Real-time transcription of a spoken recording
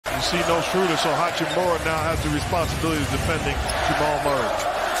You see no Schroeder, so Hachimura now has the responsibility of defending Jamal Murray.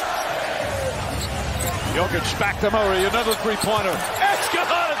 Jokic back to Murray, another three-pointer. It's good!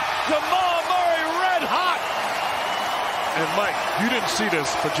 Jamal Murray red hot! And Mike, you didn't see this,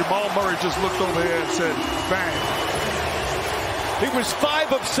 but Jamal Murray just looked over here and said, bang. He was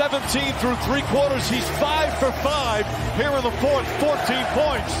 5 of 17 through 3 quarters. He's 5 for 5 here in the fourth, 14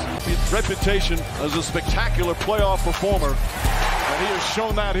 points. His reputation as a spectacular playoff performer, and he has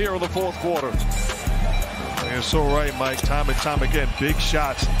shown that here in the fourth quarter. You're so right, Mike. Time and time again, big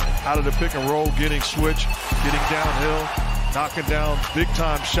shots out of the pick and roll, getting switch, getting downhill, knocking down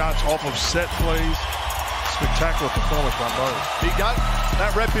big-time shots off of set plays. Spectacular performance by Murray. He got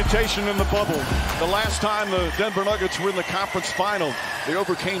that reputation in the bubble. The last time the Denver Nuggets were in the conference final, they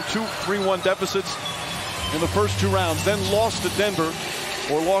overcame 2 3-1 deficits in the first 2 rounds, then lost to Denver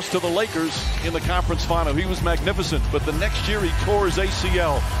or lost to the Lakers in the conference final. He was magnificent, but the next year he tore his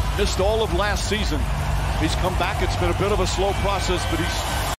ACL, missed all of last season. He's come back. It's been a bit of a slow process, but he's